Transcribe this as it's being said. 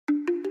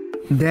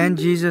Then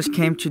Jesus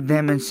came to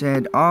them and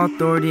said, "All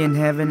authority in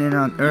heaven and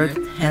on earth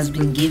has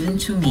been given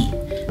to me.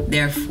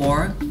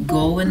 Therefore,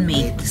 go and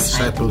make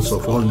disciples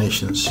of all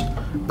nations,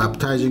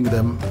 baptizing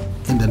them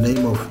in the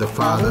name of the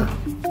Father,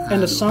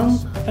 and the Son,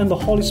 and the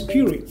Holy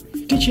Spirit,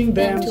 teaching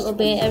them to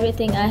obey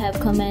everything I have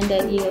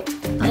commanded you.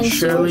 And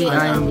surely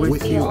I am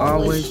with you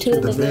always to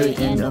the very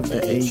end of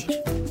the age."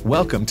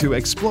 Welcome to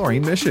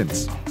Exploring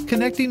Missions,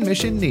 connecting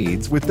mission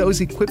needs with those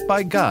equipped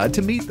by God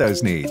to meet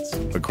those needs,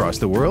 across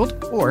the world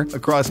or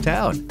across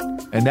town.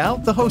 And now,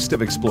 the host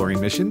of Exploring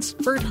Missions,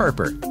 Bert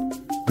Harper.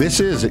 This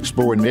is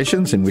Exploring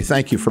Missions, and we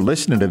thank you for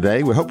listening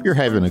today. We hope you're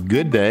having a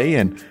good day,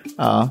 and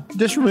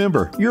just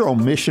remember, you're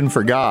on mission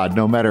for God.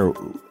 No matter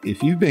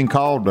if you've been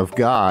called of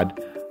God,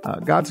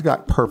 God's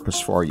got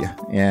purpose for you.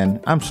 And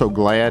I'm so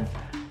glad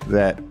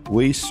that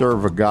we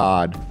serve a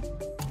God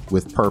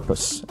with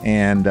purpose.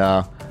 And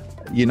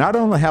you not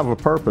only have a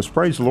purpose,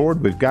 praise the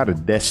Lord, we've got a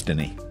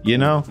destiny, you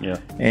know? Yeah.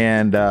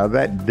 And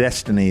that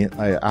destiny,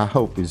 I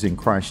hope, is in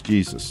Christ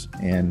Jesus.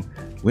 And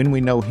when we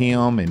know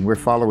Him and we're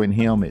following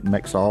Him, it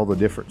makes all the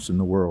difference in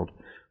the world.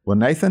 Well,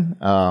 Nathan,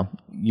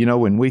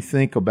 when we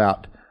think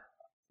about,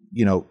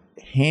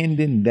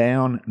 handing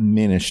down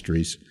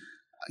ministries,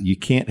 you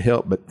can't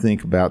help but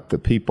think about the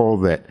people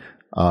that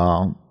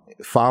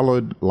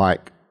followed,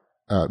 like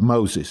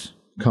Moses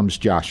comes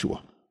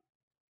Joshua.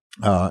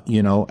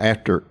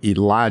 After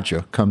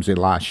Elijah comes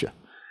Elisha.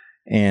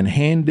 And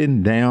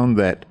handing down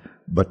that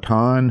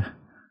baton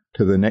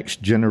to the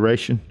next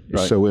generation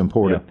is so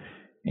important.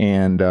 Yeah.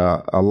 And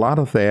a lot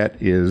of that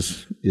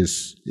is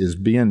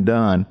being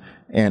done.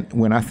 And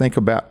when I think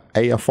about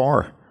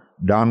AFR,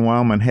 Don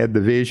Wildman had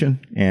the vision,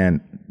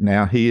 and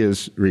now he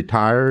is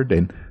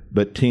retired,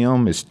 but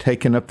Tim is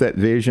taking up that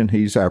vision.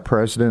 He's our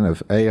president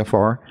of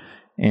AFR.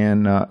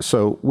 And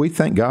so we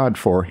thank God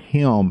for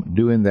him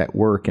doing that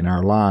work in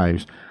our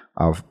lives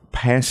of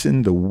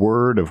passing the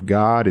word of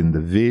God and the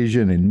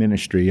vision and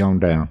ministry on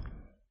down.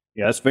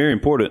 Yeah, that's very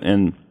important.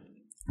 And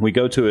we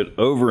go to it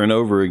over and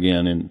over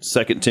again in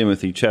 2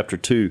 Timothy chapter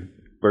 2,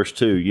 verse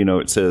 2.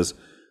 It says,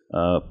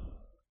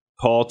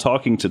 Paul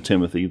talking to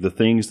Timothy, "The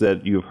things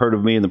that you have heard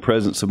of me in the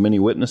presence of many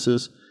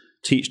witnesses,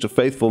 teach to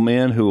faithful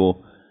men who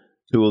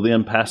will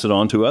then pass it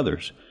on to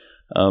others."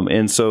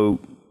 And so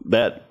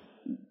that,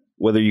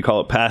 whether you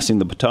call it passing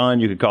the baton,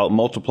 you could call it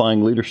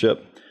multiplying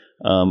leadership,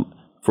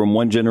 from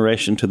one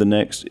generation to the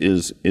next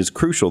is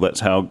crucial. That's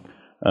how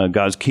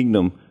God's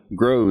kingdom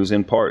grows,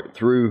 in part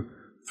through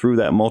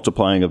that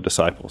multiplying of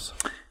disciples.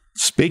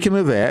 Speaking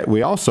of that,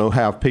 we also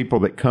have people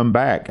that come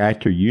back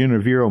after you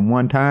interview them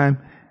one time,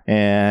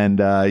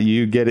 and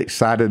you get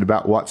excited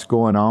about what's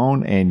going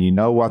on, and you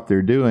know what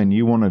they're doing.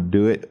 You want to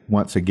do it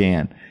once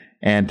again.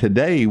 And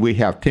today we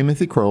have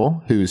Timothy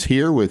Kroll, who's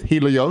here with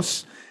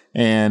Helios.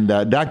 And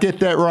did I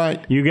get that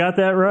right? You got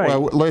that right.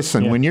 Well,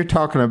 listen, when you're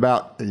talking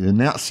about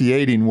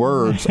enunciating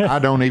words, I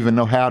don't even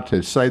know how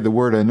to say the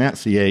word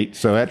enunciate.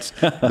 So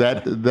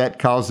that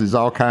causes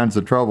all kinds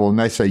of trouble. And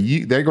they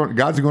say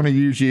God's going to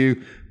use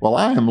you. Well,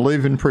 I am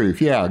living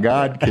proof. Yeah,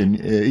 God can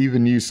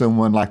even use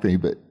someone like me.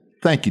 But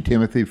thank you,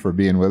 Timothy, for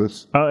being with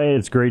us.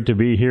 It's great to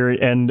be here.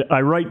 And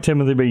I write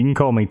Timothy, but you can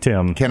call me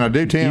Tim. Can I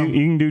do Tim?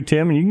 You can do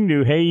Tim, and you can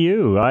do Hey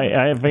You.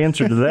 I have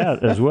answered to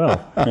that as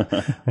well.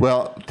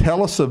 Well,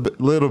 tell us a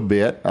little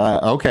bit.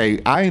 Okay,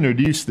 I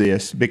introduced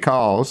this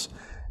because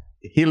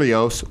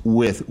Helios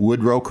with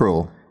Woodrow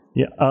Kroll.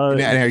 Yeah.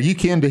 Now, are you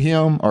kin to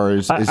him, or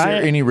is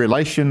there any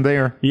relation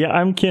there? Yeah,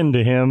 I'm kin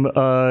to him.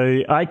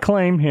 I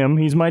claim him.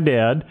 He's my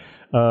dad.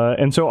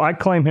 And so I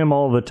claim him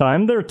all the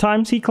time. There are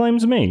times he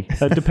claims me.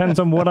 It depends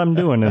on what I'm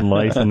doing in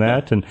life and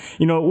that. And,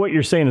 what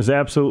you're saying is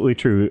absolutely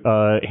true.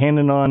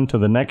 Handing on to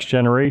the next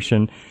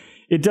generation,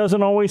 it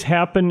doesn't always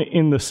happen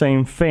in the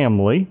same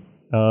family.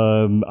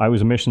 I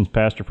was a missions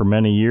pastor for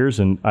many years,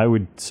 and I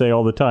would say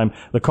all the time,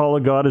 the call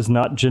of God is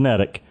not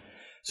genetic.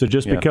 So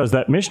just because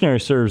that missionary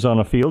serves on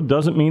a field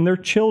doesn't mean their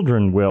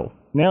children will.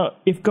 Now,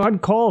 if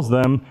God calls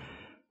them,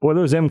 boy,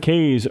 those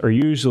MKs are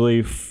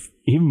usually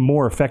even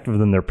more effective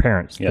than their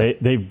parents. Yeah.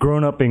 They've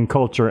grown up in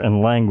culture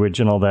and language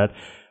and all that,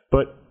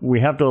 but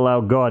we have to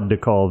allow God to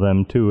call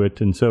them to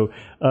it. And so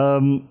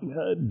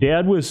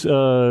Dad was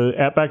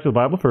at Back to the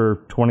Bible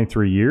for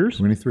 23 years.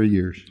 23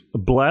 years.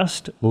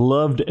 Blessed,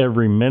 loved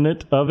every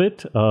minute of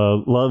it,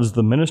 loves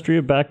the ministry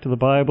of Back to the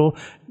Bible,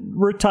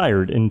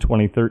 retired in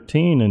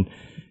 2013, and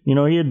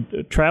he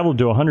had traveled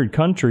to 100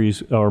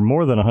 countries, or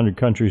more than 100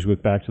 countries,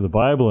 with Back to the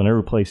Bible, and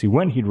every place he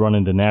went, he'd run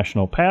into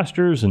national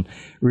pastors, and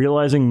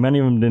realizing many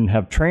of them didn't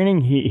have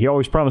training, he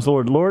always promised the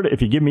Lord,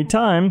 if you give me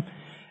time,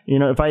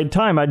 if I had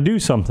time, I'd do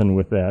something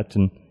with that.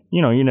 And,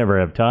 you never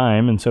have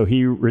time, and so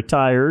he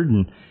retired,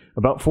 and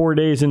about 4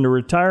 days into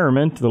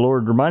retirement, the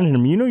Lord reminded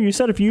him, you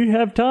said if you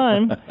have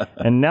time,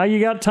 and now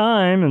you got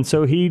time, and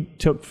so he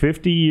took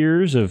 50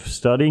 years of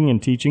studying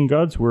and teaching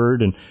God's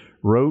Word, and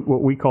wrote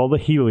what we call the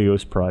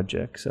Helios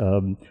Projects.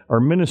 Our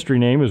ministry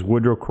name is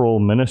Woodrow Kroll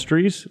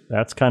Ministries.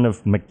 That's kind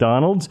of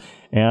McDonald's.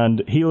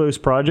 And Helios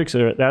Projects,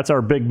 that's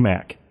our Big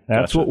Mac.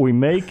 That's what we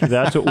make.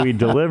 That's what we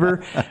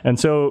deliver. And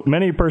so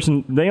many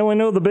they only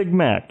know the Big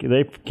Mac.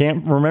 They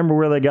can't remember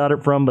where they got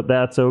it from, but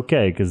that's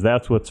okay because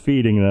that's what's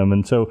feeding them.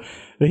 And so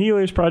the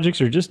Helios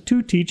projects are just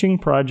 2 teaching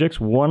projects,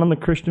 one on the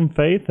Christian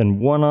faith and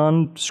one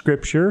on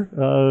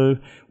Scripture.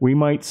 We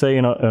might say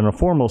in a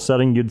formal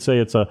setting, you'd say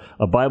it's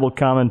a Bible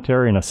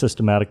commentary and a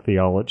systematic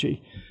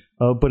theology.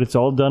 But it's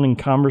all done in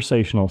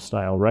conversational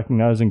style,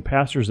 recognizing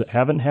pastors that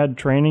haven't had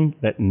training,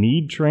 that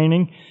need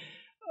training.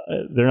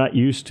 They're not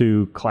used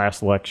to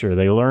class lecture.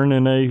 They learn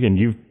and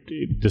you've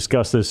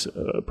discussed this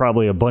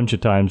probably a bunch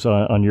of times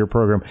on your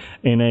program,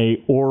 in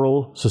a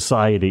oral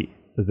society.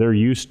 They're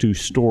used to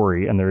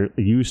story and they're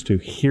used to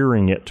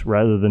hearing it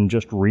rather than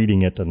just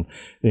reading it and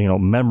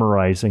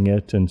memorizing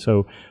it. And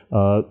so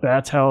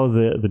that's how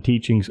the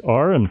teachings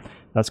are, and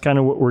that's kind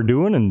of what we're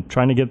doing and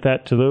trying to get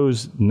that to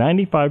those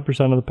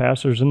 95% of the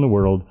pastors in the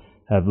world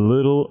have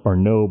little or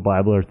no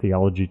Bible or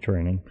theology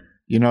training.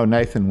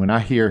 Nathan, when I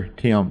hear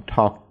Tim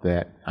talk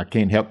that, I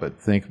can't help but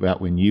think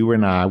about when you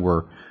and I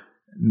were,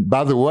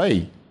 by the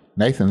way,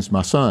 Nathan's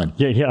my son.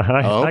 Yeah,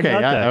 I got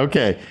that.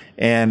 Okay.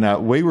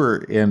 And we were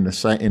in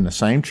the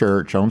same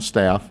church on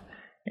staff,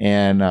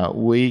 and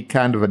we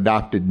kind of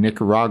adopted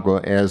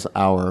Nicaragua as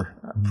our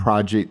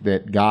project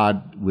that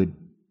God would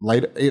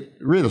it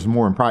really was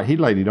more in pride. He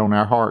laid it on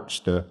our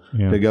hearts to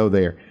go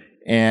there.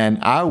 And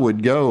I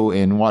would go,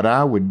 and what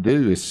I would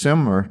do is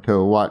similar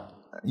to what,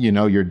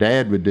 your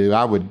dad would do.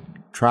 I would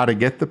try to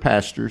get the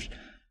pastors,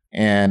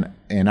 and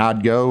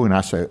I'd go and I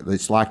say,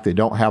 it's like they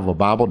don't have a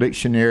Bible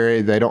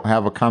dictionary, they don't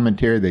have a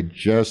commentary, they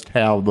just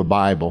have the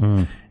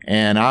Bible.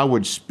 And I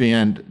would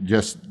spend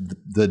just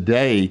the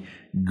day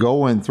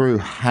going through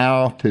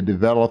how to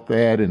develop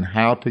that and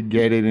how to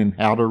get it and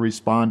how to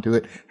respond to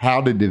it, how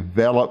to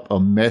develop a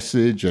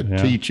message, a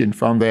teaching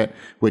from that,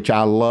 which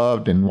I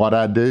loved and what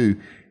I do.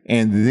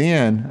 And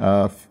then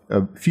a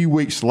few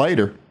weeks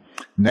later,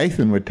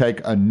 Nathan would take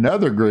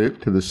another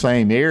group to the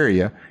same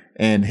area,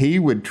 and he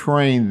would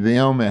train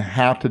them in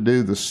how to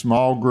do the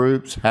small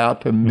groups, how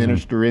to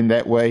minister in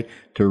that way,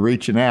 to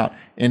reaching out.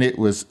 And it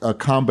was a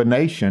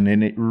combination,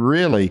 and it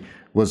really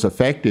was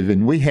effective.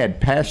 And we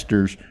had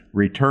pastors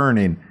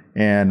returning,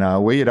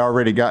 and we had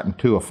already gotten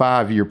to a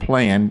 5-year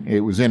plan. It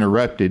was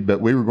interrupted,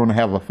 but we were going to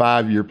have a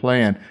 5-year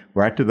plan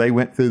where after they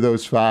went through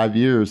those 5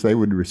 years, they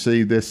would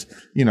receive this,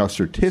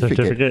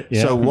 certificate.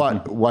 Yeah. So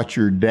what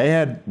your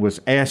dad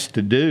was asked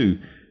to do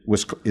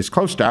is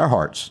close to our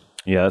hearts.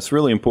 Yeah, it's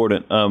really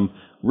important.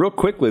 Real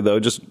quickly, though,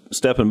 just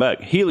stepping back,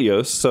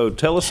 Helios. So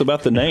tell us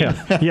about the name.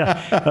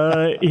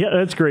 Yeah,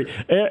 that's great.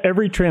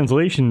 Every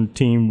translation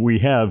team we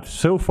have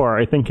so far,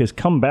 I think, has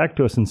come back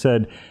to us and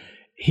said,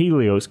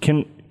 Helios,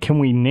 can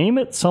we name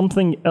it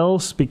something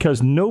else?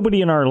 Because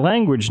nobody in our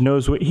language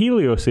knows what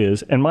Helios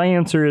is. And my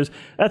answer is,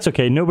 that's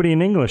okay. Nobody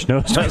in English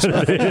knows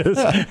what it is.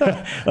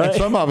 And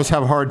some of us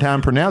have a hard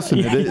time pronouncing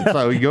it,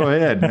 so go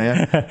ahead,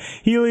 man.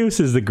 Helios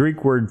is the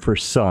Greek word for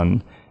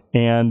sun.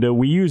 And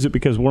we use it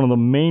because one of the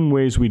main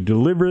ways we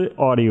deliver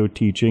audio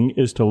teaching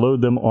is to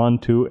load them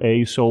onto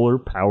a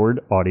solar-powered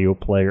audio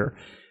player.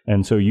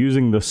 And so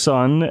using the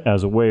sun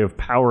as a way of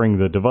powering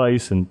the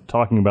device and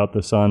talking about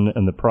the sun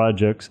and the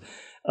projects.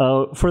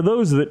 For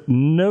those that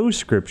know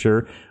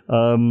Scripture,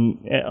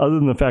 other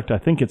than the fact I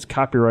think it's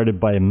copyrighted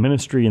by a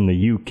ministry in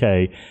the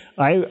UK,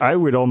 I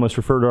would almost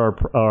refer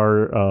to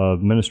our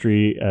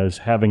ministry as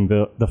having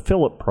the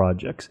Philip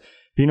projects.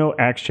 If you know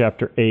Acts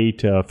chapter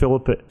 8,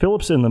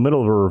 Philip's in the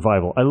middle of a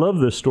revival. I love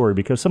this story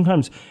because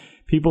sometimes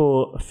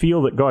people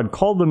feel that God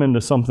called them into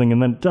something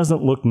and then it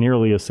doesn't look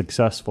nearly as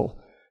successful.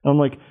 And I'm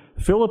like,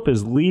 Philip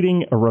is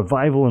leading a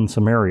revival in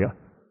Samaria.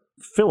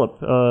 Philip,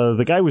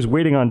 the guy was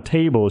waiting on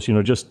tables,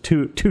 just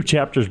two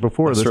chapters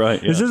before this. That's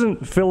right. Yeah. This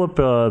isn't Philip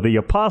the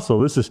apostle.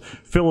 This is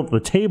Philip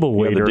the table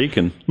waiter. The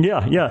deacon.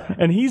 Yeah.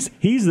 And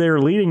he's there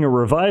leading a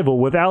revival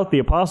without the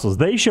apostles.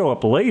 They show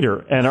up later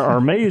and are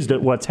amazed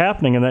at what's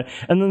happening in that.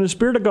 And then the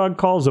Spirit of God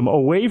calls them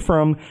away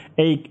from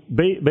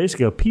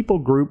basically a people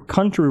group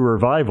country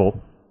revival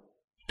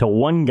to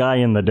one guy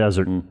in the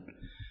desert.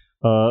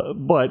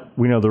 But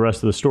we know the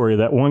rest of the story.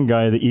 That one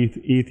guy, the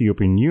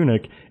Ethiopian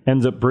eunuch,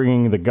 ends up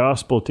bringing the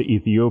gospel to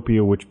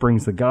Ethiopia, which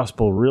brings the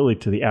gospel really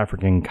to the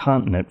African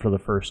continent for the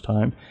first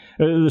time.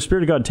 The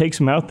Spirit of God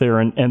takes him out there,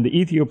 and the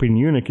Ethiopian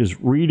eunuch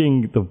is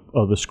reading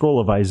the scroll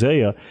of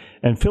Isaiah,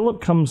 and Philip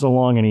comes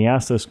along and he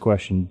asks this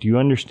question, do you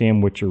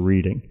understand what you're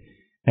reading?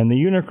 And the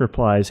eunuch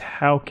replies,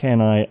 how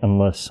can I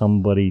unless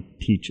somebody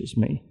teaches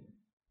me?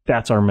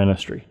 That's our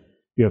ministry.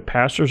 You have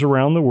pastors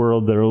around the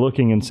world that are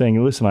looking and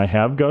saying, listen, I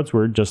have God's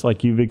word, just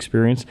like you've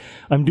experienced.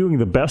 I'm doing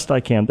the best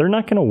I can. They're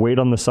not going to wait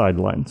on the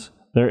sidelines.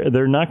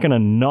 They're not going to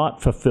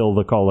not fulfill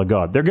the call of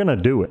God. They're going to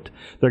do it.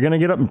 They're going to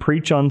get up and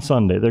preach on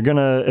Sunday. They're going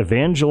to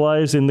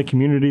evangelize in the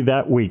community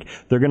that week.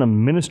 They're going to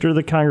minister to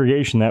the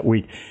congregation that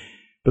week.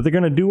 But they're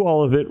going to do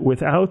all of it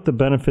without the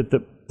benefit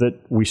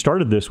that we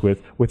started this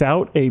with,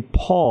 without a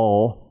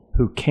Paul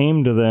who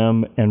came to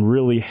them and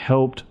really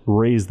helped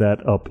raise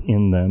that up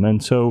in them.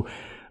 And so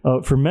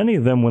for many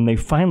of them, when they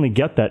finally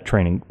get that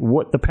training,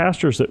 what the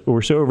pastors that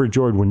were so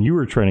overjoyed when you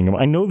were training them,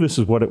 I know this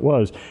is what it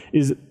was,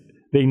 is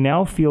they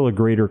now feel a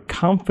greater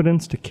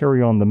confidence to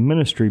carry on the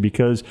ministry,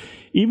 because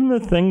even the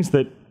things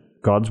that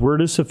God's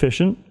word is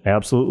sufficient,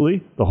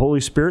 absolutely. The Holy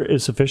Spirit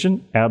is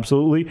sufficient,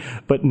 absolutely.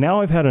 But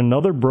now I've had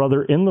another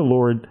brother in the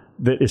Lord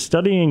that is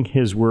studying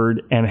his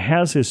word and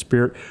has his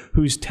Spirit,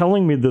 who's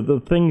telling me that the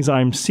things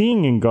I'm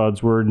seeing in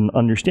God's word and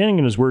understanding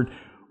in his word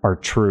are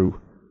true.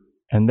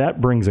 And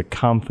that brings a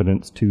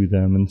confidence to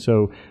them. And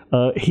so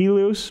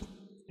Helios,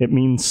 it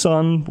means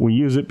sun. We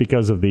use it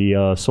because of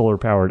the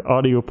solar-powered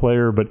audio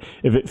player. But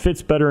if it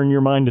fits better in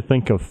your mind to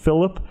think of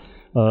Philip,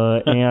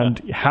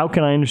 and how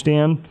can I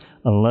understand?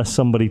 Unless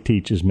somebody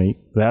teaches me.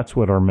 That's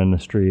what our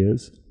ministry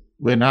is.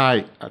 When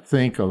I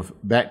think of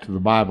back to the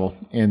Bible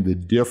and the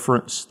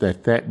difference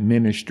that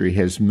ministry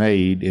has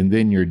made, and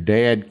then your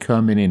dad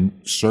coming and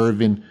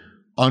serving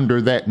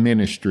under that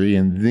ministry,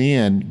 and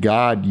then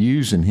God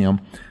using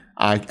him,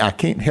 I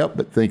can't help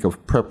but think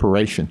of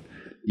preparation.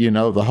 You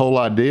know, the whole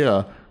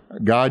idea,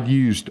 God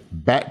used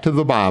back to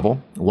the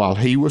Bible while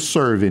he was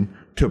serving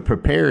to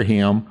prepare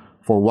him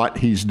for what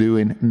he's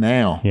doing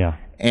now. Yeah.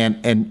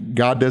 And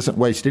God doesn't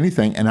waste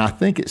anything. And I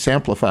think it's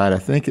amplified. I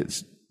think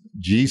it's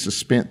Jesus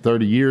spent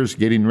 30 years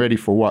getting ready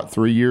for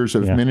 3 years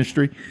of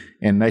ministry.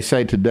 And they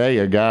say today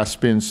a guy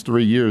spends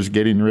 3 years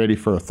getting ready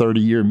for a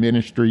 30-year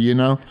ministry, you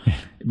know.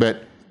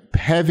 But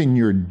having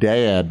your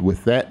dad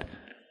with that,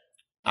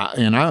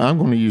 and I'm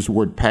going to use the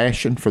word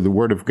passion for the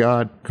Word of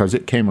God because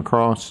it came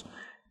across,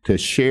 to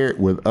share it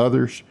with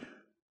others,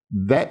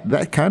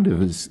 that kind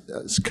of is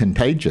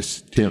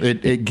contagious.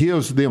 It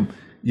gives them,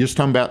 you're just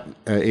talking about,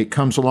 it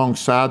comes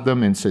alongside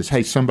them and says,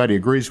 hey, somebody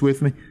agrees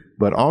with me.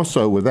 But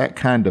also with that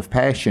kind of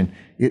passion,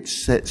 it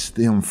sets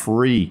them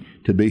free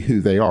to be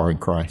who they are in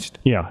Christ.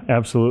 Yeah,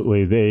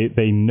 absolutely.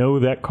 They know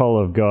that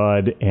call of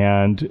God,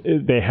 and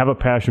they have a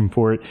passion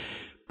for it.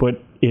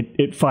 But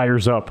it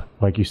fires up,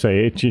 like you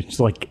say. It's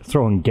just like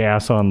throwing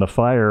gas on the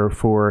fire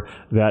for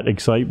that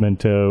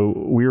excitement.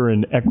 We were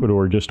in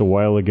Ecuador just a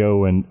while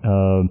ago and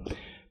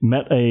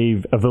met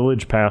a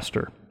village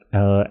pastor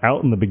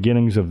out in the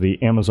beginnings of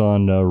the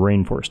Amazon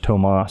rainforest,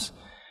 Tomas.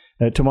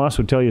 Tomas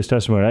would tell you his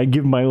testimony. I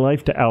give my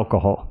life to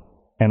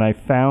alcohol. And I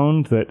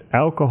found that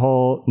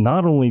alcohol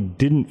not only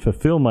didn't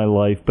fulfill my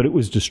life, but it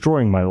was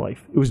destroying my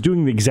life. It was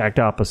doing the exact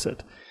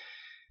opposite.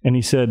 And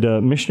he said,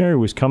 missionary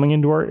was coming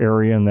into our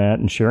area and that,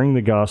 and sharing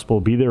the gospel,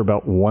 be there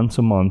about once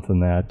a month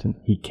and that. And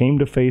he came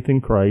to faith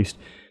in Christ.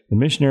 The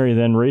missionary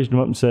then raised him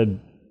up and said,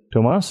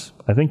 Tomas,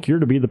 I think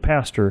you're to be the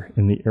pastor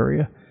in the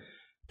area.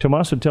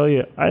 Tomas would tell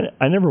you,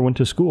 I never went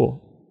to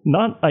school.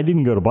 Not I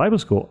didn't go to Bible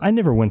school. I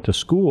never went to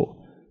school.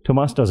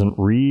 Tomas doesn't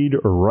read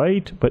or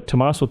write, but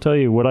Tomas will tell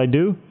you what I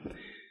do.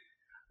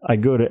 I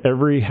go to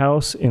every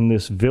house in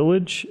this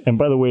village. And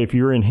by the way, if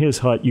you're in his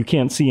hut, you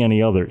can't see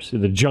any others.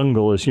 The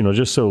jungle is,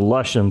 just so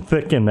lush and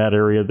thick in that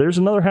area. There's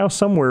another house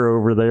somewhere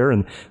over there,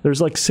 and there's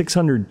like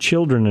 600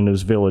 children in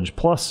his village,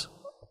 plus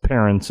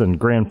parents and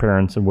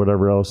grandparents and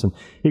whatever else. And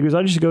he goes,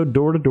 I just go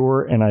door to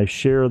door and I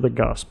share the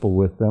gospel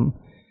with them.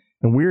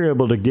 And we were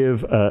able to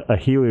give a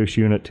Helios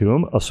unit to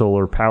him, a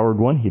solar-powered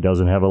one. He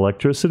doesn't have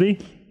electricity.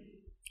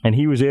 And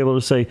he was able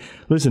to say,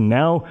 listen,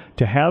 now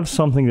to have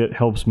something that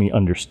helps me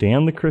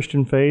understand the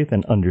Christian faith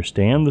and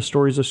understand the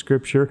stories of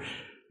Scripture,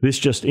 this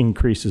just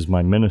increases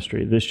my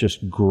ministry. This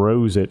just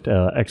grows it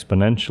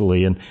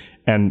exponentially.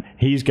 And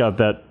he's got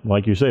that,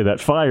 like you say, that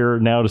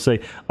fire now to say,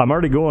 I'm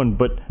already going,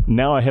 but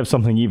now I have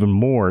something even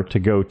more to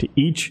go to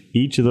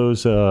each of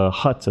those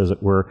huts, as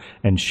it were,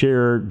 and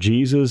share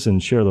Jesus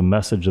and share the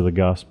message of the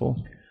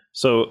gospel.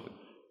 So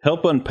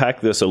help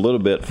unpack this a little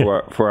bit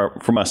for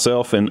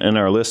myself and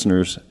our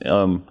listeners.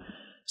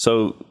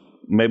 So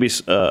maybe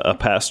a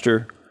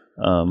pastor,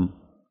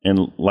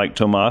 and like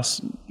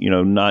Tomas,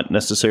 not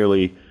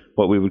necessarily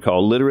what we would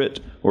call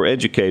literate or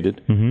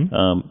educated. Mm-hmm.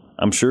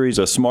 I'm sure he's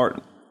a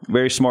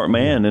very smart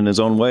man in his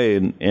own way,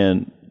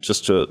 and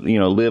just to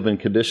live in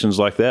conditions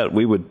like that,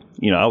 we would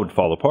I would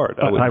fall apart.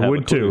 I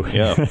would too.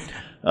 Yeah.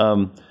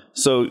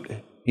 So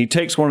he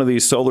takes one of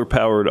these solar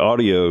powered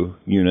audio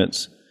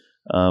units.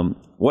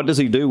 What does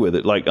he do with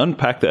it? Like,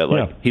 unpack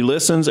that. He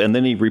listens and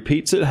then he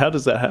repeats it. How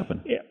does that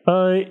happen?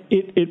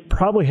 It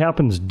probably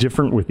happens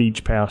different with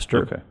each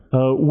pastor. Okay.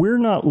 We're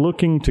not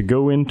looking to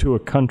go into a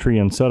country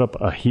and set up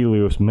a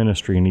Helios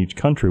ministry in each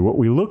country. What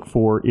we look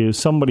for is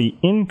somebody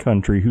in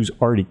country who's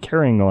already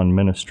carrying on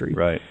ministry.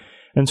 Right.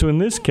 And so in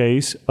this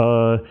case,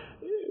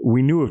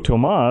 we knew of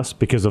Tomas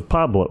because of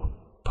Pablo.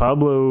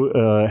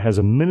 Pablo has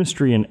a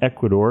ministry in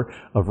Ecuador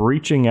of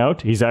reaching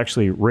out. He's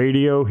actually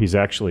radio. He's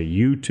actually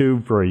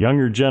YouTube for a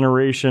younger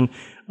generation.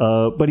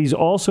 But he's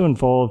also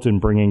involved in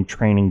bringing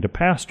training to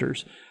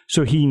pastors.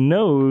 So he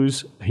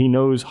knows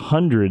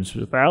hundreds,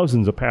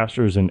 thousands of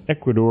pastors in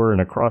Ecuador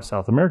and across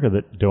South America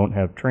that don't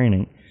have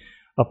training.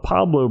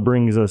 Pablo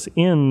brings us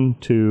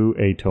into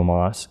a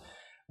Tomas.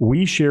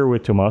 We share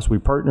with Tomas. We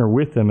partner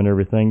with them and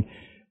everything.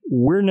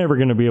 We're never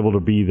going to be able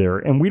to be there,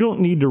 and we don't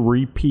need to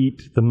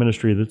repeat the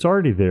ministry that's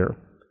already there.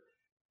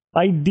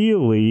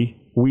 Ideally,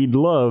 we'd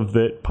love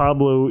that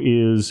Pablo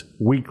is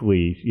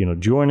weekly,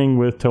 joining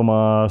with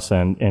Tomas,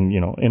 and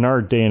in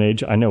our day and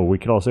age, I know we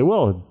could all say,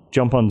 well,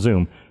 jump on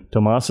Zoom.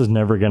 Tomas is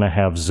never going to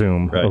have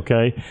Zoom, right.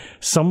 Okay?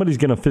 Somebody's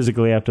going to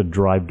physically have to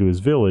drive to his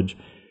village.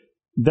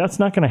 That's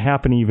not going to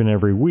happen even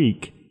every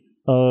week.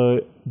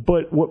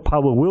 But what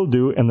Pablo will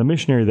do, and the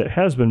missionary that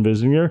has been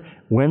visiting there,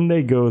 when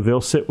they go,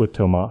 they'll sit with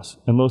Tomas,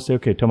 and they'll say,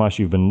 okay, Tomas,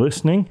 you've been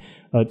listening.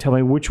 Tell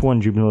me which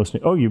ones you've been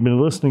listening. Oh, you've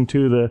been listening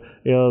to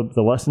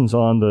the lessons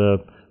on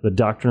the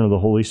doctrine of the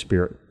Holy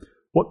Spirit.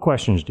 What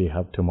questions do you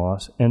have,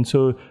 Tomas? And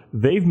so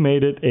they've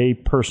made it a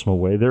personal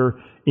way. They're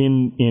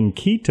in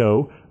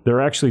Quito.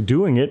 They're actually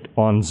doing it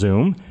on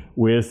Zoom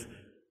with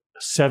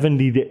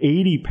 70 to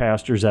 80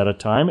 pastors at a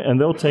time, and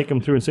they'll take them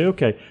through and say,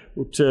 okay,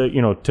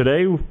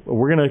 today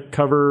we're going to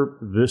cover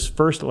this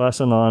first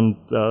lesson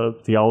on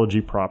theology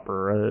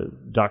proper,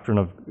 doctrine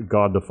of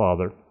God the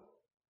Father.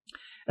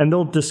 And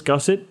they'll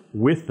discuss it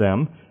with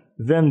them.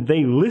 Then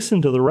they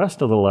listen to the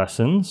rest of the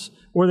lessons,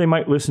 or they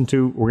might we're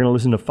going to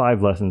listen to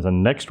 5 lessons,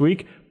 and next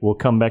week we'll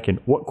come back in.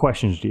 What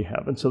questions do you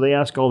have? And so they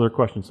ask all their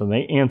questions, and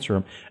they answer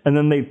them. And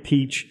then they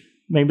teach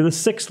maybe the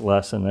 6th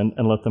lesson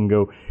and let them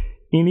go.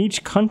 In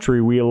each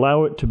country, we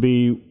allow it to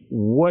be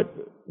what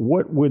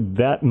would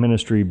that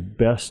ministry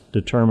best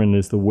determine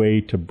is the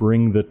way to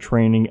bring the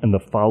training and the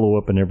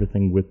follow-up and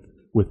everything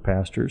with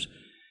pastors.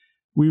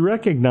 We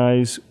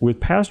recognize with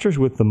pastors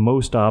with the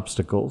most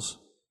obstacles,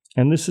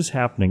 and this is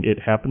happening.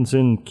 It happens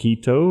in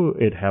Quito.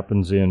 It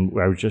happens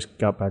I just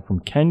got back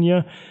from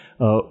Kenya.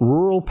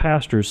 Rural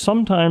pastors,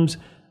 sometimes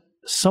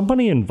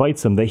somebody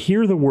invites them. They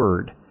hear the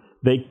word.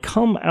 They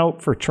come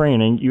out for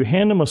training. You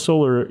hand them a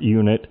solar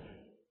unit,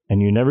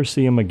 and you never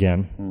see them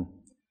again.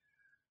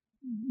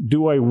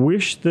 Do I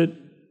wish that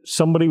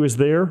somebody was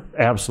there?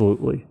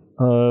 Absolutely.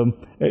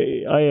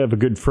 I have a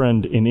good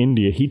friend in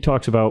India. He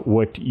talks about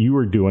what you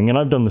are doing, and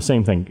I've done the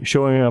same thing,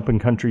 showing up in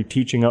country,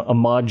 teaching a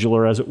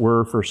modular, as it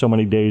were, for so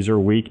many days or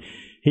a week.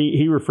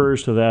 He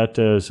refers to that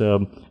as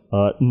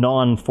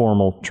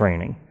non-formal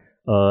training.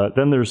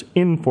 Then there's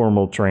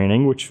informal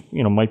training, which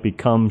might be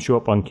show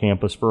up on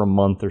campus for a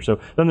month or so.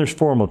 Then there's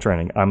formal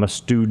training. I'm a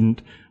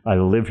student. I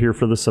live here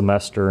for the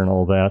semester and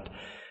all that.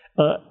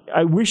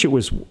 I wish it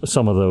was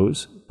some of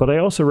those, but I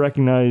also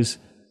recognize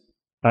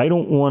I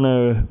don't want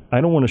to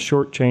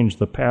shortchange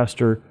the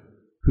pastor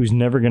who's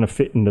never going to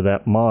fit into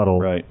that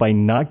model by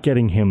not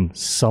getting him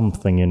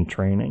something in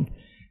training.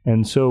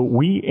 And so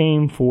we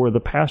aim for the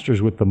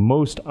pastors with the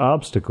most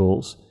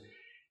obstacles,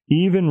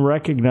 even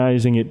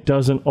recognizing it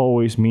doesn't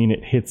always mean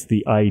it hits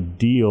the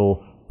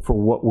ideal for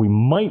what we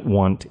might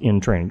want in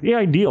training. The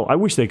ideal, I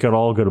wish they could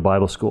all go to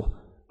Bible school.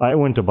 I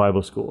went to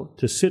Bible school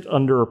to sit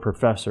under a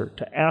professor,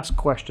 to ask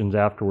questions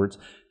afterwards,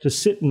 to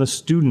sit in the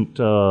student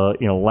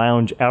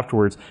lounge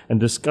afterwards and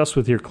discuss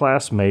with your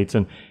classmates.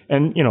 And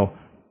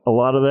a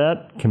lot of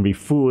that can be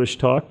foolish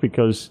talk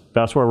because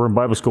that's why we're in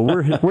Bible school.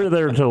 We're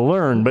there to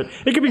learn, but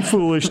it can be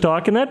foolish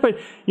talk and that. But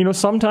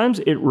sometimes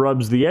it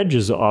rubs the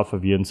edges off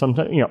of you, and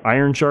sometimes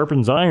iron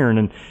sharpens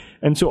iron,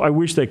 and so I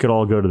wish they could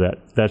all go to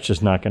that. That's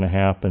just not going to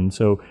happen.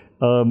 So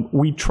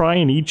we try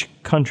in each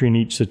country, in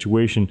each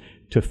situation,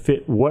 to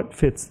fit what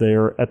fits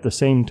there, at the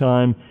same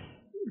time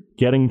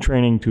getting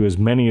training to as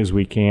many as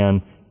we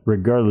can,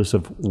 regardless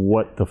of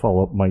what the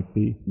follow-up might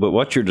be. But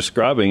what you're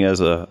describing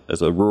as a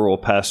rural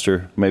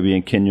pastor, maybe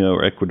in Kenya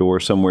or Ecuador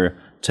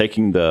somewhere,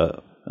 taking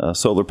the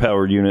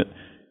solar-powered unit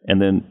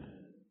and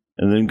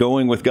then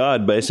going with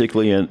God,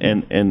 basically,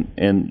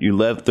 and you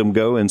let them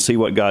go and see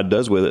what God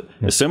does with it.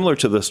 It's similar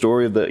to the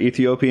story of the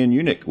Ethiopian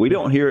eunuch. We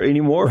don't hear any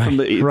more from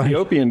the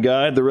Ethiopian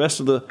guy the rest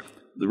of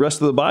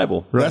the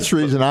Bible. Right. That's the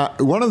reason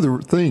one of the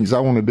things I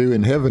want to do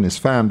in heaven is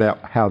find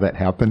out how that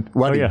happened,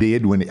 what he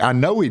did. I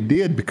know he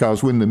did,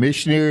 because when the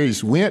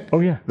missionaries went,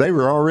 they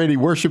were already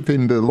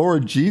worshiping the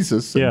Lord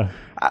Jesus.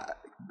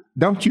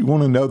 Don't you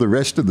want to know the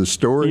rest of the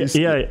stories?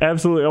 Yeah,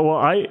 absolutely.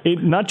 Well,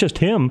 not just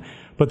him,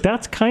 but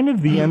that's kind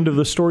of the end of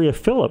the story of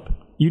Philip.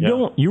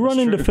 You run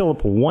into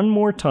Philip one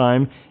more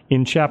time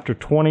in chapter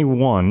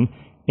 21.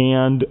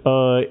 And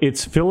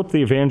it's Philip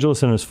the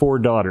evangelist and his 4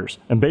 daughters.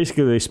 And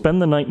basically they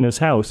spend the night in his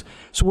house.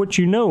 So what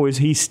you know is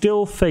he's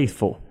still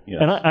faithful. Yes.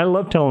 And I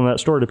love telling that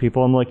story to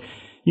people. I'm like,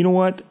 you know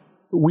what?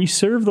 We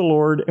serve the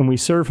Lord and we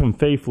serve him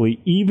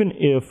faithfully, even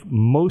if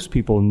most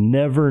people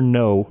never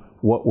know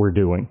what we're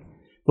doing.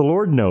 The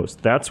Lord knows.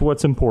 That's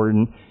what's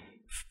important.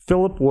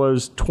 Philip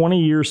was 20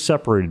 years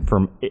separated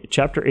from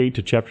chapter 8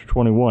 to chapter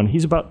 21.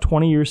 He's about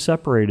 20 years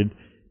separated,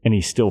 and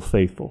he's still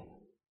faithful.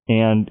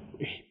 And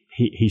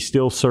he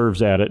still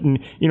serves at it. And,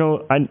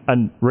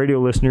 on radio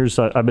listeners,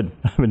 I've been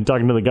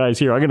talking to the guys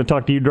here. I'm going to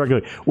talk to you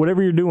directly.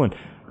 Whatever you're doing,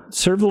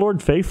 serve the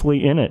Lord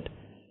faithfully in it.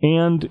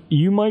 And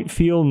you might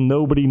feel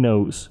nobody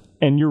knows.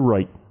 And you're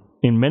right.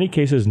 In many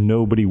cases,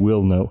 nobody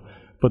will know.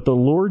 But the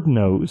Lord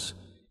knows.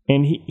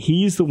 And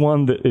he's the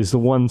one that is the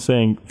one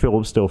saying,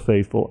 Philip's still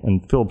faithful.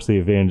 And Philip's the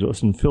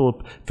evangelist. And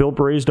Philip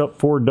raised up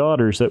 4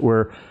 daughters that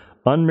were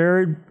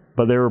unmarried,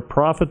 but they were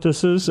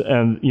prophetesses,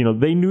 and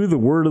they knew the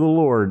word of the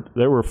Lord.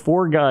 There were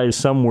 4 guys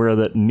somewhere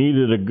that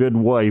needed a good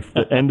wife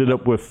that ended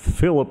up with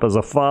Philip as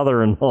a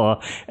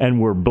father-in-law,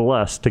 and were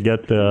blessed to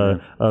get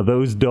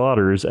those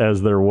daughters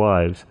as their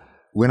wives.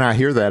 when I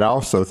hear that, I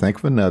also think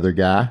of another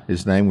guy.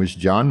 His name was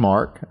John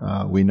Mark.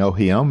 We know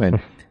him,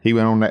 and he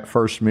went on that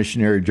first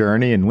missionary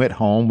journey and went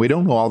home. We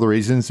don't know all the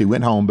reasons he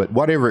went home, but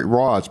whatever it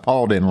was,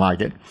 Paul didn't like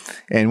it.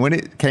 And when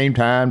it came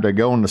time to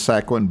go on the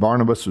sacrament,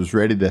 Barnabas was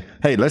ready to,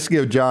 hey, let's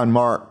give John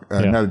Mark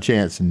another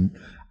chance. And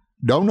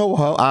don't know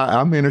how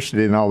I'm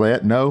interested in all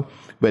that, no.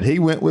 But he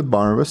went with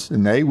Barnabas,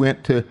 and they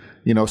went to,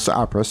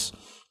 Cyprus.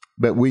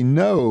 But we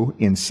know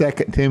in 2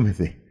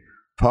 Timothy,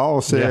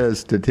 Paul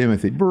says to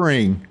Timothy,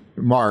 bring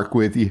Mark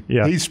with you.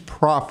 Yeah. He's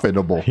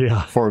profitable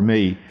for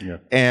me. Yeah.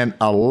 And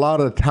a lot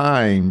of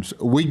times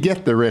we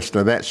get the rest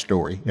of that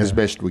story as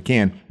best we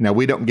can. Now,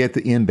 we don't get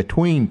the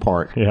in-between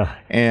part. Yeah.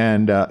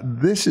 And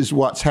this is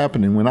what's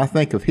happening when I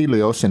think of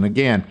Helios. And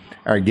again,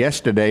 our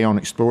guest today on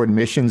Exploring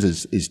Missions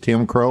is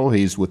Tim Kroll.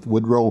 He's with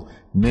Woodrow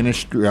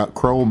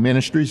Kroll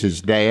Ministries,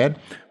 his dad.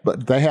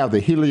 But they have the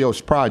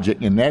Helios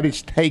Project, and that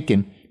is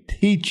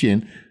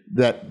teaching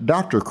that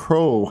Dr.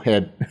 Kroll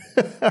had,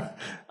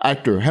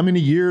 after how many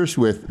years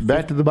with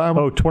Back to the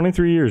Bible?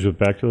 23 years with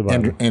Back to the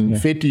Bible.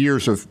 And 50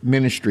 years of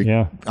ministry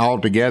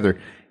altogether,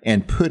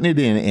 and putting it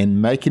in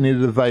and making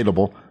it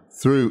available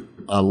through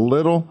a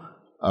little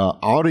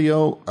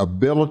audio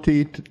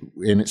ability,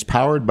 and it's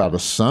powered by the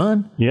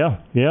sun? Yeah,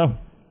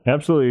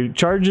 absolutely.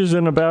 Charges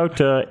in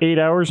about 8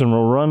 hours and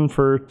will run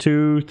for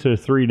 2 to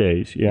 3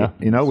 days,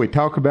 we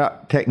talk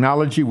about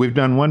technology. We've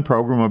done one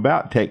program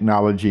about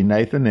technology,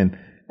 Nathan, and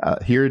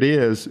here it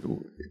is.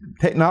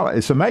 Technology.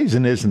 It's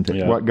amazing, isn't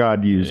it, what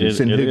God uses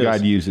and who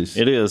God uses.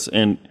 It is.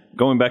 And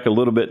going back a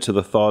little bit to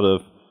the thought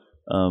of,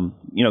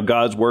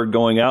 God's word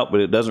going out, but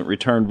it doesn't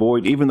return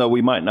void, even though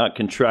we might not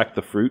contract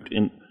the fruit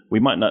and we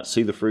might not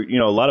see the fruit.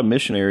 A lot of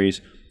missionaries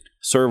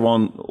serve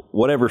on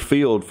whatever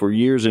field for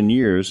years and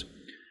years.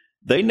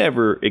 They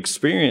never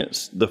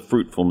experience the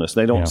fruitfulness.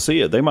 They don't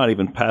see it. They might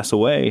even pass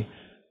away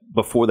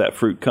before that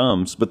fruit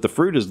comes. But the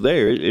fruit is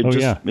there.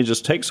 It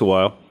just takes a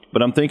while.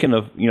 But I'm thinking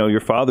of,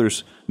 your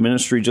father's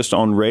ministry just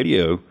on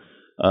radio,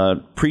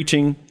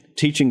 preaching,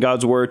 teaching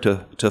God's word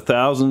to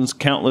thousands,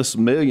 countless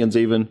millions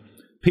even,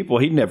 people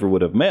he never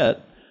would have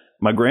met.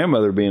 My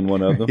grandmother being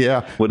one of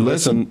them would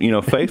listen,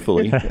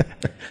 faithfully.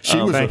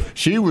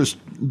 She was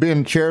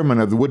being chairman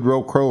of the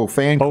Woodrow Kroll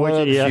fan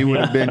club. She would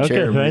have been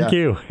chairman. Thank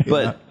you.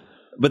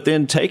 But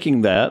then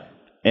taking that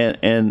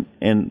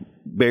and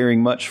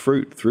bearing much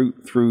fruit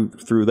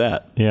through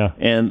that. Yeah.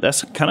 And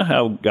that's kind of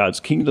how God's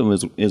kingdom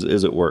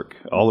is at work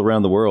all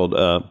around the world.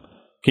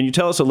 Can you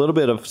tell us a little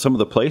bit of some of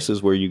the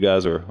places where you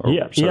guys are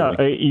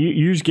serving?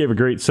 You just gave a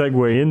great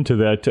segue into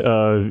that.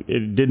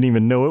 It didn't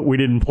even know it. We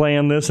didn't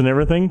plan this and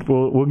everything.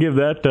 We'll give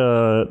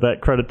that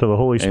credit to the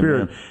Holy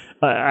Spirit.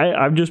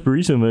 I've just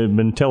recently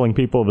been telling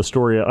people of a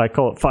story. I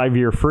call it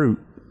 5-year fruit.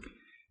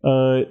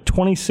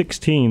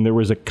 2016, there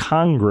was a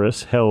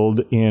congress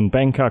held in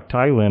Bangkok,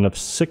 Thailand, of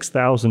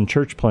 6,000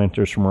 church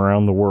planters from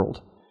around the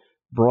world.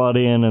 Brought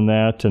in and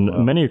that,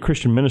 and many a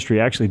Christian ministry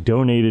actually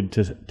donated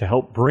to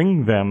help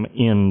bring them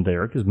in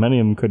there, because many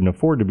of them couldn't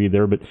afford to be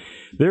there, but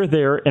they're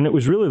there, and it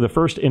was really the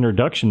first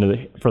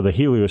introduction for the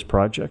Helios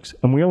projects.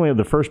 And we only had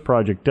the first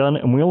project done,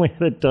 and we only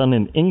had it done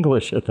in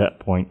English at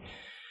that point.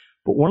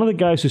 But one of the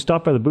guys who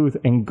stopped by the booth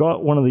and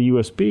got one of the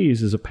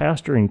USBs is a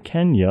pastor in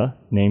Kenya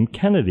named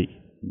Kennedy.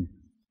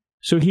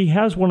 So he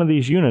has one of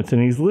these units,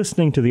 and he's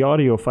listening to the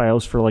audio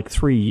files for like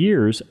 3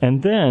 years,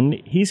 and then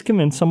he's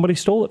convinced somebody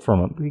stole it from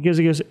him. Because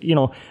he goes,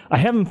 I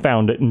haven't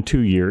found it in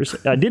 2 years.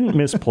 I didn't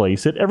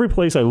misplace it. Every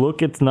place I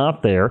look, it's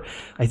not there.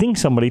 I think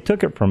somebody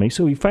took it from me.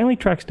 So he finally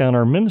tracks down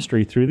our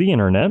ministry through the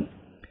internet.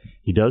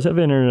 He does have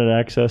internet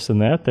access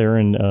and that there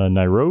in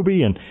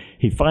Nairobi, and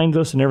he finds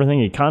us and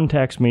everything. He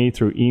contacts me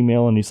through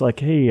email, and he's like,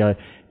 hey,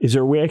 is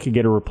there a way I could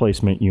get a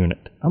replacement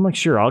unit? I'm like,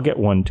 sure, I'll get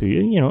one to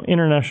you.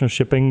 International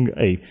shipping,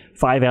 a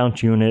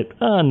 5-ounce unit,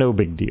 no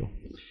big deal.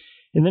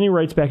 And then he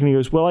writes back and he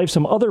goes, well, I have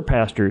some other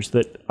pastors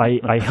that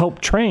I help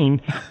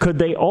train. Could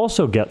they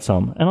also get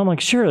some? And I'm like,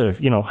 sure,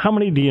 how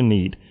many do you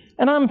need?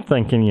 And I'm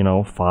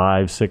thinking,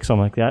 5, 6, something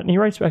like that. And he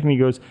writes back and he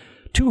goes,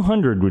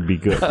 200 would be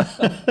good.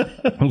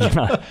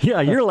 Yeah,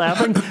 you're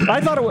laughing.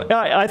 I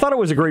thought it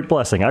was a great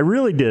blessing. I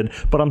really did.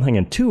 But I'm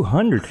thinking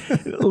 200.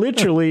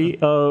 Literally,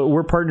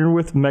 we're partnered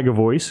with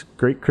MegaVoice,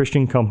 great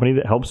Christian company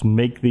that helps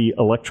make the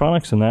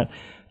electronics and that.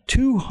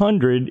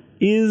 200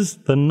 is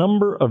the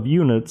number of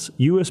units,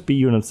 USB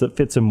units, that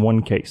fits in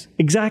one case.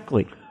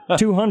 Exactly.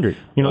 200.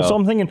 Wow. So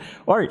I'm thinking,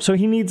 all right, so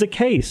he needs a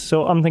case.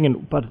 So I'm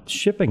thinking, but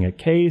shipping a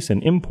case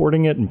and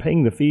importing it and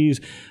paying the fees,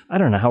 I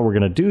don't know how we're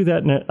going to do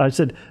that. And I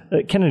said,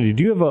 Kennedy,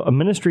 do you have a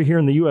ministry here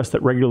in the U.S.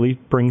 that regularly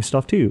brings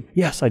stuff to you?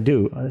 Yes, I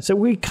do. I said,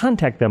 we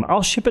contact them.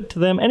 I'll ship it to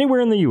them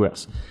anywhere in the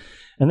U.S.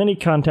 And then he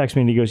contacts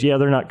me and he goes, yeah,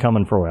 they're not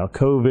coming for a while.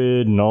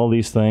 COVID and all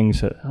these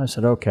things. I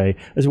said, okay.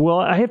 I said, well,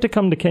 I have to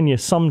come to Kenya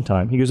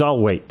sometime. He goes, I'll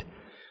wait.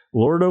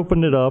 Lord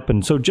opened it up.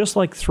 And so just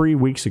like 3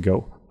 weeks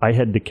ago, I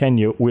head to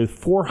Kenya with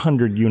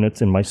 400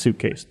 units in my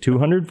suitcase,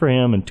 200 for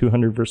him and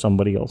 200 for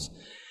somebody else.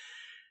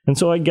 And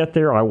so I get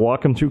there, I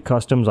walk him through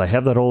customs, I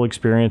have that whole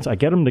experience, I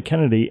get him to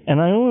Kennedy, and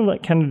I only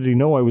let Kennedy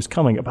know I was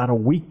coming about a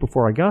week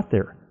before I got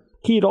there.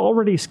 he had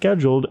already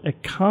scheduled a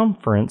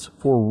conference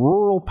for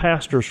rural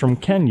pastors from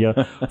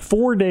Kenya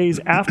 4 days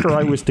after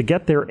I was to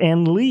get there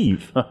and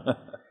leave.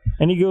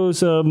 And he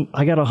goes,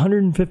 I got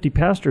 150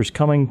 pastors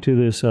coming to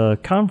this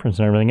conference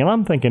and everything. And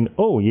I'm thinking,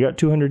 oh, you got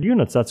 200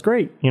 units. That's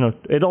great.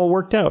 It all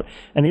worked out.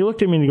 And he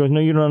looked at me and he goes,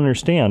 no, you don't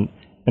understand.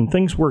 And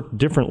things work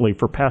differently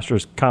for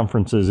pastors'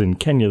 conferences in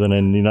Kenya than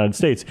in the United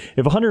States.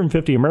 If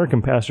 150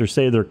 American pastors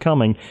say they're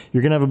coming,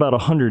 you're going to have about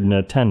 100 in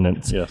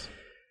attendance. Yes.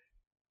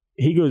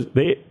 He goes,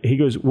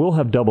 we'll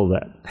have double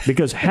that,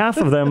 because half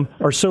of them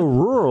are so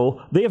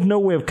rural, they have no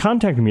way of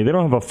contacting me. They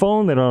don't have a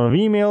phone, they don't have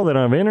email, they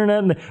don't have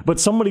internet, but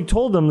somebody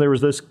told them there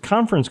was this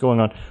conference going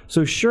on.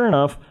 So sure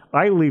enough,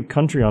 I leave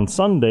country on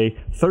Sunday.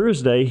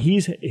 Thursday,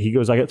 he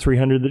goes, I got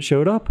 300 that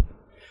showed up.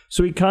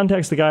 So he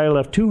contacts the guy I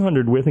left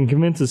 200 with and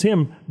convinces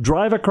him,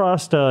 drive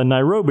across to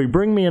Nairobi,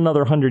 bring me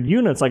another 100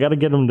 units. I got to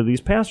get them to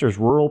these pastors,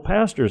 rural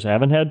pastors,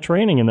 haven't had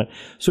training in that.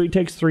 So he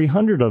takes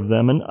 300 of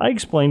them. And I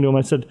explained to him,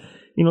 I said,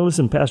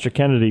 listen, Pastor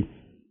Kennedy,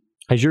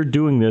 as you're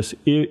doing this,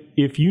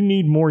 if you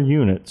need more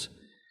units,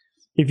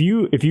 if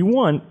you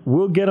want,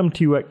 we'll get them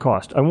to you at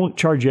cost. I won't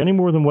charge you any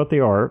more than what they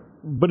are.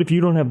 But if you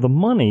don't have the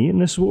money,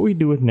 and this is what we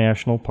do with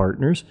national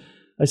partners,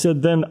 I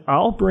said, then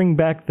I'll bring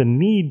back the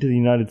need to the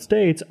United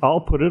States. I'll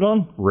put it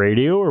on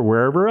radio or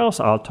wherever else.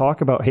 I'll talk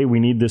about, hey,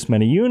 we need this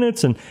many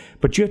units,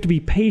 but you have to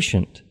be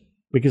patient,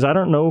 because I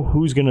don't know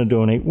who's going to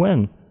donate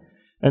when.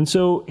 And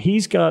so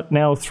he's got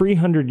now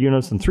 300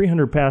 units and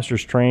 300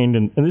 pastors trained,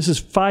 and this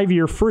is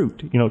 5-year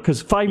fruit,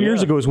 because 5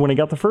 years ago is when he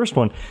got the first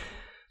one.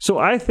 So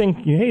I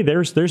think, hey,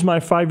 there's my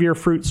 5-year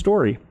fruit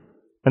story.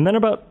 And then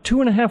about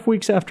 2.5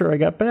 weeks after I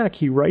got back,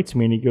 he writes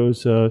me and he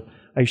goes,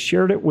 I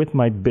shared it with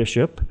my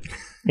bishop,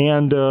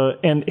 and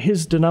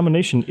his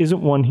denomination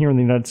isn't one here in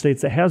the United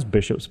States that has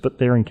bishops, but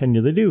there in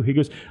Kenya they do. He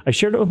goes, I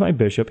shared it with my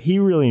bishop. He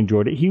really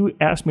enjoyed it. He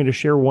asked me to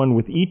share one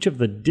with each of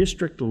the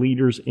district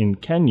leaders in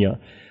Kenya.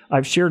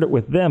 I've shared it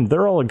with them.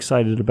 They're all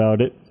excited about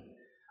it.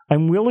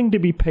 I'm willing to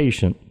be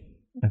patient.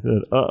 I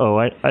said,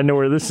 I know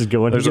where this is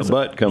going. There's a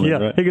but coming,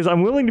 right? He goes,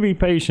 I'm willing to be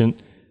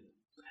patient.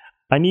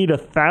 I need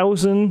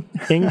 1,000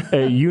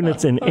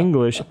 units in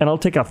English, and I'll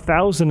take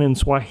 1,000 in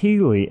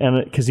Swahili.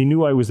 And because he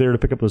knew I was there to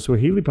pick up the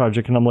Swahili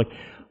project, and I'm like,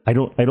 I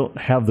don't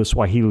have the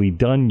Swahili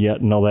done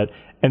yet and all that.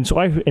 And so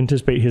I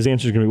anticipate his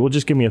answer is going to be, well,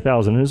 just give me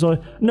 1,000. And he's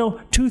like, no,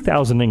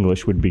 2,000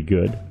 English would be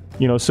good.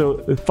 So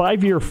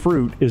 5-year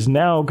fruit is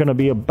now going to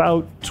be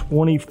about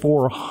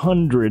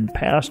 2,400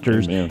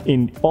 pastors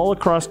in all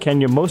across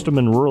Kenya, most of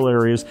them in rural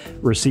areas,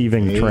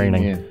 receiving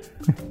training.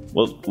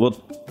 Well,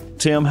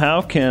 Tim,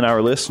 how can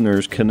our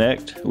listeners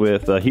connect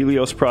with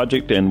Helios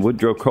Project and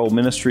Woodrow Kroll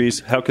Ministries?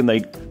 How can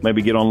they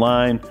maybe get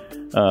online?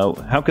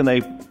 How can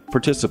they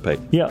participate?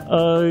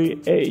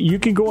 You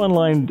can go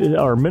online.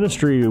 Our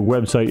ministry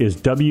website is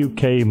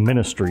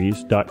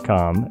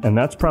wkministries.com, and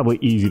that's probably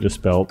easy to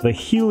spell. The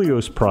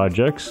Helios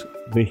Projects,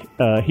 the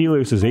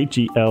Helios is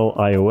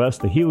Helios,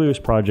 the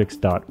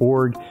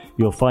heliosprojects.org.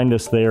 You'll find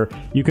us there.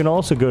 You can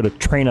also go to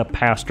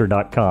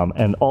trainapastor.com,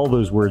 and all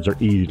those words are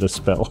easy to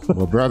spell.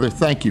 Well, brother,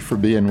 thank you for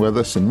being with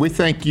us, and we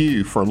thank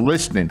you for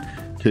listening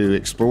to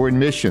Exploring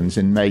Missions,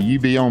 and may you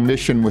be on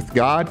mission with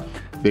God,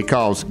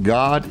 because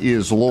God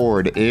is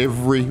Lord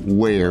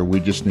everywhere. We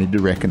just need to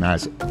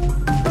recognize it.